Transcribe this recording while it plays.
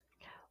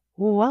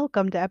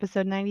Welcome to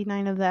episode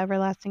 99 of the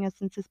Everlasting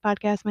Essences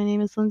podcast. My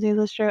name is Lindsay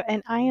Listro,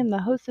 and I am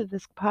the host of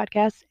this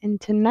podcast. And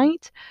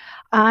tonight,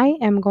 I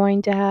am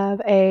going to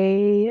have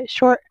a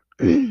short,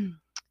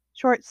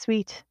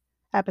 sweet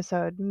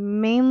episode,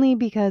 mainly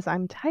because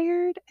I'm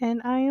tired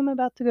and I am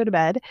about to go to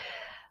bed.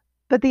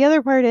 But the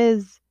other part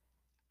is,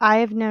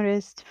 I've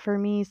noticed for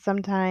me,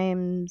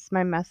 sometimes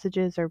my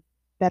messages are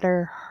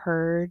better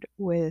heard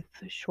with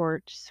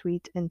short,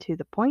 sweet, and to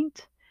the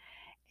point.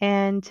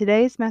 And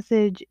today's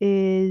message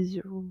is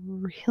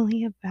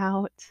really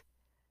about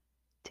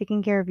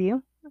taking care of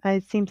you.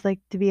 It seems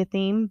like to be a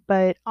theme,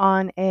 but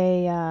on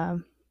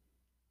a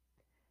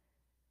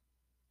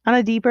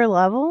deeper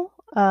level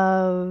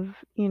of,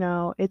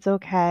 it's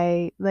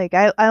okay. Like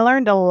I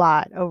learned a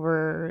lot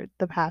over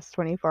the past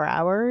 24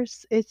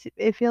 hours.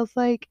 It feels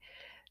like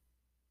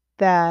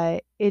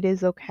that it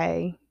is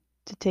okay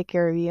to take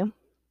care of you.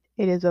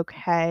 It is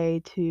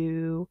okay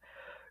to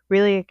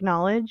really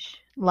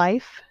acknowledge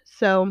life.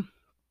 So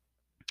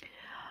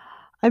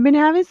I've been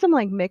having some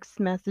like mixed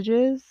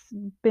messages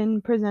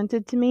been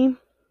presented to me,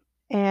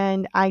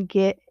 and I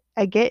get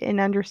and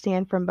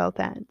understand from both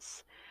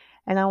ends.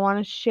 And I want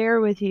to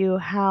share with you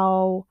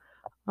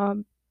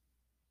um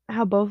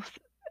how both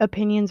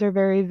opinions are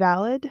very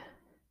valid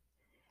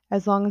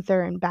as long as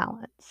they're in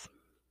balance.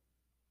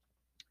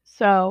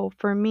 So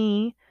for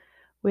me,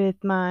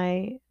 with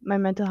my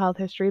mental health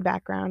history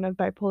background of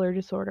bipolar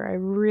disorder, I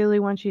really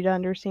want you to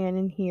understand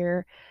and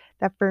hear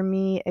that for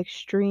me,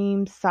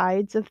 extreme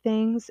sides of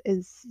things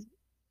is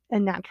a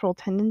natural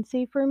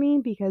tendency for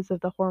me because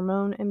of the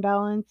hormone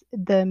imbalance,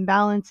 the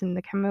imbalance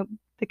in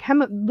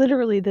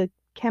literally the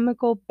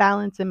chemical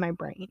balance in my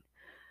brain.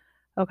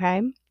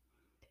 Okay?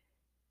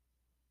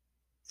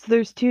 So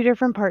there's two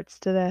different parts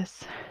to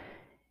this,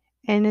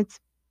 and it's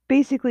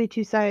basically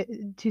two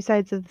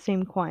sides of the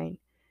same coin.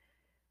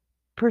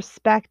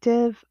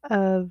 Perspective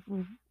of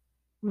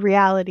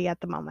reality at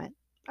the moment.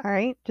 All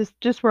right?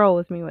 Just roll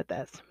with me with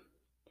this.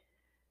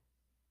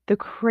 The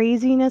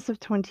craziness of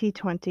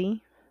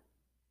 2020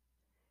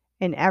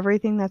 and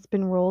everything that's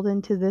been rolled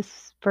into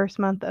this first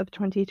month of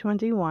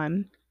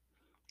 2021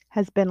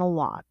 has been a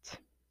lot.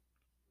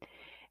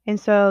 And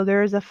so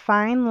there is a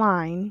fine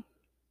line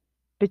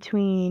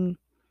between,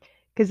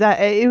 because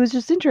it was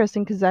just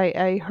interesting because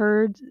I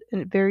heard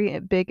a very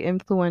big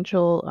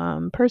influential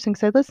person,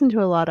 because I listen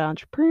to a lot of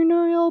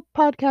entrepreneurial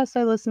podcasts.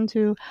 I listen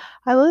to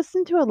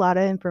a lot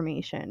of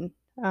information,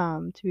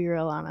 to be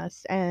real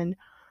honest. And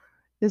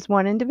this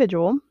one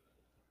individual,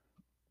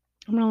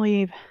 I'm going to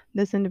leave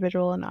this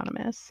individual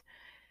anonymous,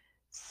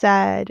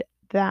 said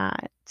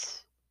that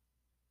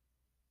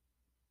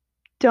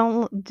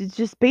don't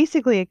just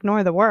basically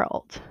ignore the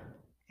world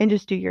and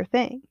just do your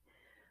thing,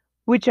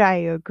 which I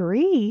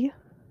agree.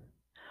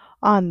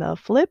 On the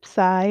flip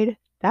side,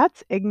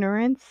 that's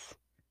ignorance,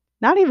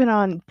 not even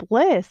on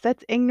bliss.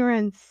 That's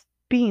ignorance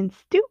being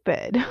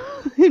stupid,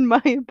 in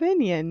my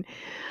opinion.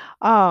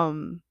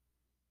 Um,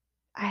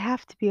 I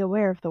have to be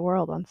aware of the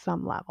world on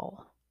some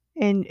level.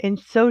 And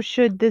so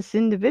should this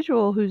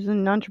individual who's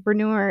an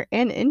entrepreneur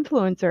and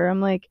influencer. I'm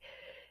like,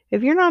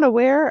 if you're not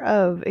aware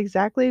of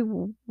exactly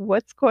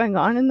what's going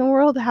on in the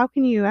world, how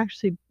can you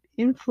actually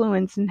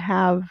influence and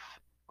have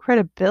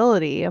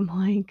credibility? I'm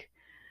like,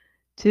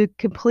 to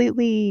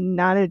completely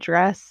not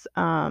address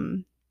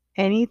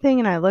anything.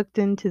 And I looked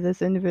into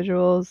this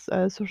individual's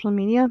social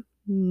media,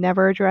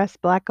 never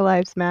addressed Black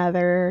Lives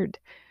Matter,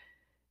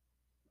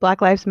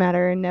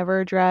 never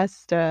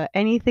addressed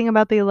anything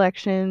about the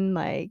election,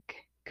 like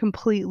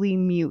completely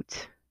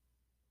mute.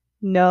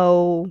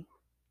 No,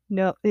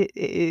 no,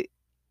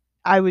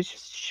 I was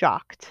just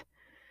shocked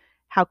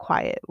how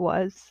quiet it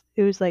was.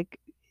 It was like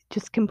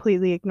just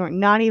completely ignored,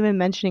 not even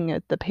mentioning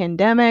it, the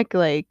pandemic.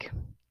 Like,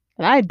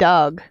 and I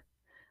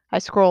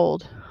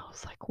scrolled. I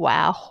was like,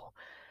 wow.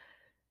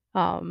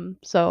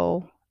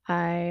 So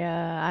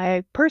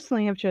I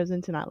personally have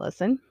chosen to not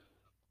listen.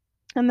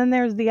 And then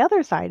there's the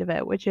other side of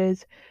it, which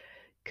is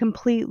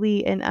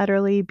completely and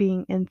utterly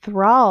being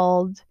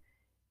enthralled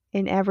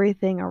in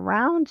everything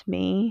around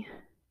me,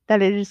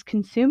 that it is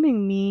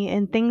consuming me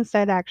in things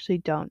that actually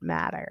don't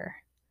matter.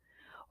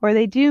 Or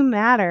they do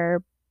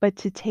matter, but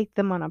to take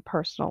them on a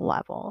personal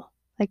level.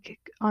 Like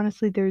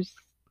honestly, there's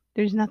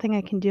nothing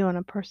I can do on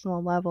a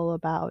personal level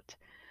about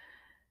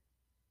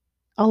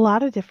a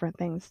lot of different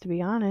things, to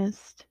be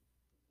honest.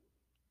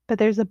 But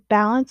there's a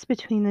balance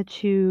between the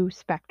two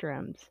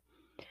spectrums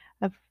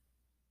of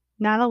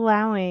not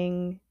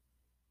allowing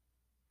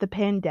the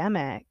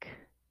pandemic,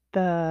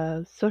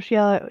 the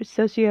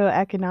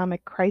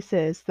socioeconomic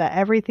crisis, that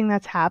everything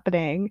that's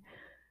happening,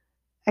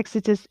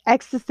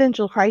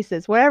 existential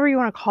crisis, whatever you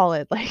want to call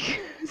it,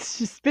 like it's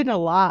just been a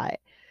lot.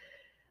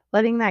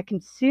 Letting that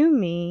consume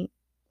me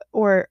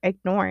or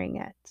ignoring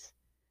it.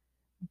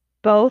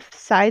 Both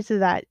sides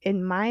of that,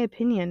 in my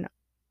opinion,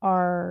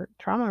 are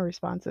trauma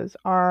responses,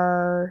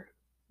 are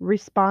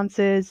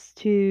responses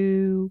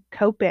to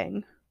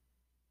coping.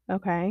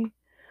 Okay.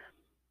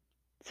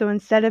 So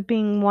instead of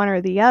being one or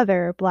the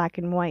other, black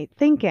and white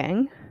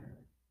thinking,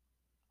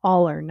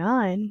 all or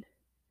none,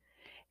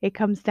 It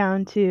comes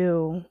down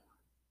to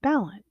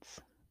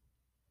balance.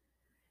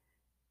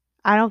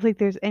 I don't think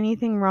there's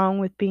anything wrong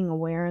with being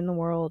aware in the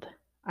world.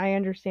 I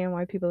understand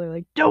why people are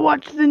like, don't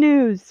watch the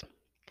news.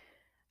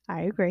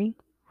 I agree.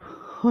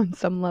 On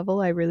some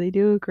level, I really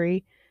do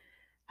agree.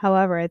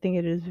 However, I think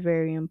it is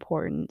very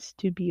important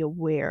to be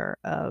aware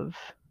of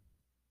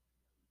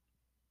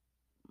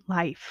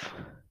life,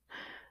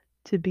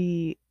 to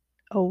be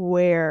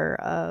aware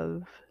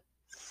of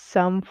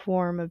some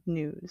form of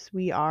news.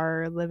 We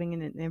are living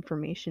in an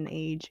information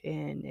age,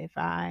 and if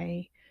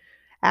I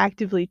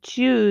actively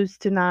choose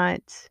to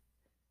not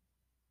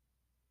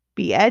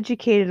be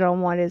educated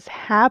on what is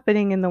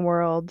happening in the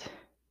world,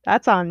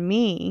 that's on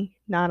me,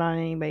 not on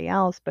anybody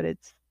else, but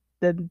it's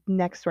the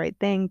next right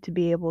thing to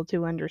be able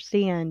to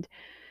understand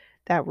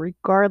that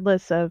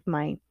regardless of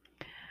my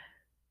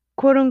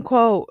quote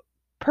unquote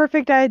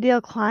perfect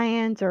ideal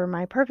client or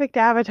my perfect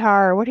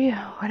avatar,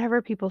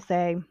 whatever people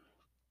say,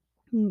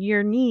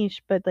 your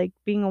niche, but like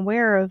being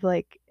aware of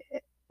like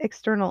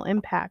external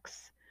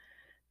impacts,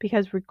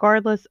 because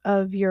regardless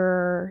of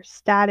your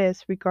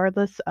status,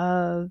 regardless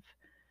of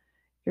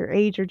your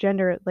age or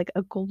gender, like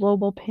a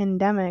global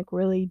pandemic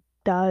really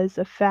does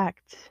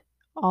affect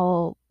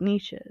all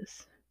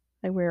niches.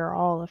 Like we are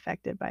all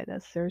affected by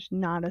this. There's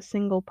not a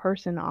single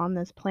person on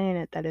this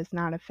planet that is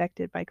not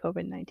affected by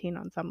COVID-19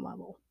 on some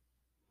level.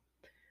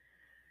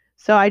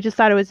 So I just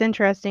thought it was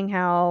interesting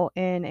how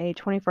in a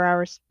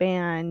 24-hour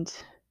span,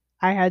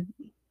 I had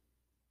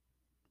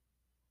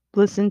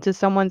listened to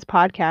someone's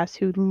podcast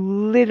who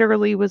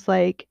literally was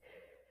like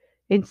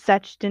in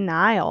such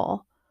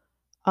denial,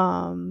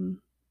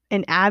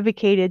 and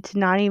advocated to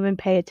not even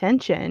pay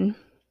attention.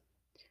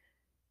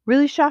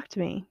 Really shocked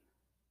me.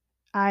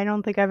 I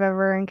don't think I've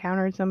ever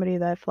encountered somebody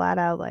that flat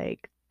out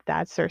like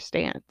that's their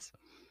stance.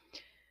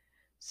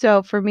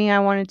 So for me, I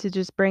wanted to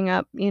just bring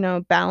up,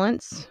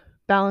 balance.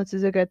 Balance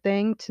is a good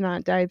thing, to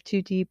not dive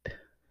too deep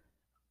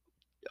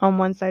on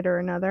one side or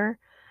another.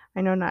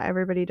 I know not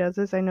everybody does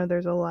this. I know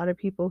there's a lot of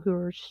people who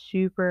are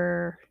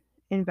super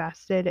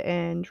invested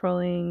in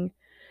trolling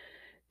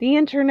the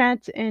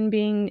internet and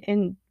being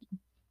in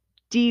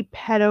deep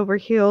head over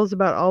heels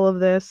about all of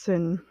this.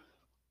 And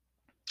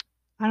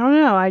I don't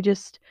know. I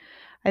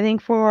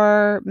think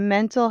for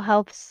mental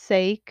health's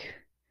sake,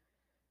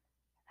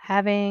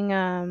 having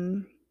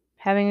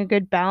a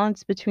good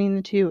balance between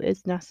the two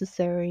is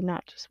necessary,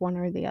 not just one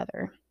or the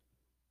other.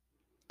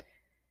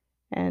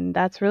 And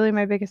that's really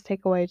my biggest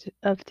takeaway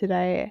of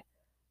today.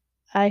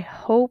 I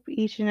hope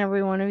each and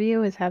every one of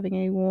you is having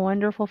a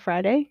wonderful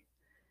Friday.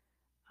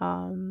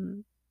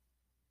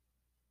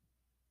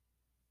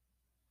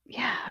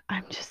 Yeah,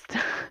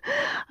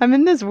 I'm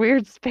in this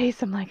weird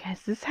space. I'm like,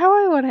 is this how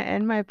I want to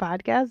end my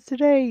podcast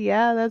today?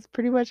 Yeah, that's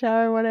pretty much how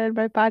I want to end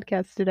my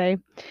podcast today.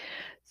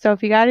 So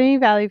if you got any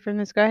value from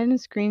this, go ahead and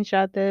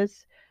screenshot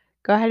this.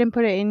 Go ahead and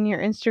put it in your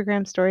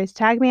Instagram stories.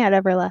 Tag me at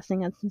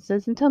Everlasting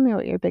Instances and tell me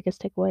what your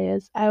biggest takeaway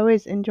is. I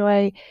always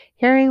enjoy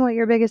hearing what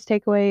your biggest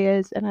takeaway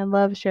is, and I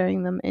love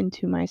sharing them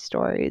into my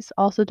stories.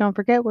 Also, don't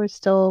forget, we're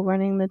still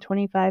running the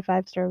 25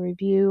 5-star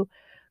review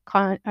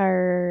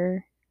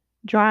or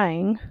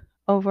drawing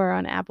over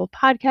on Apple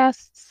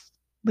Podcasts.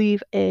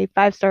 Leave a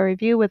 5-star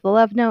review with a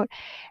love note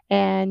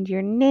and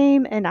your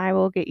name, and I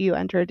will get you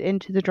entered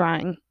into the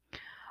drawing.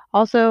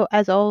 Also,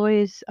 as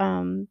always,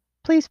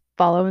 please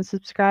follow and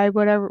subscribe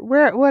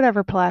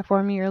whatever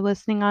platform you're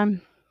listening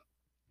on.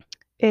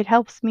 It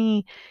helps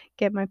me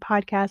get my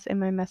podcast and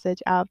my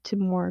message out to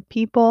more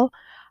people.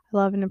 I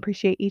love and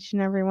appreciate each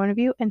and every one of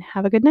you, and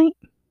have a good night.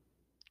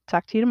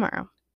 Talk to you tomorrow.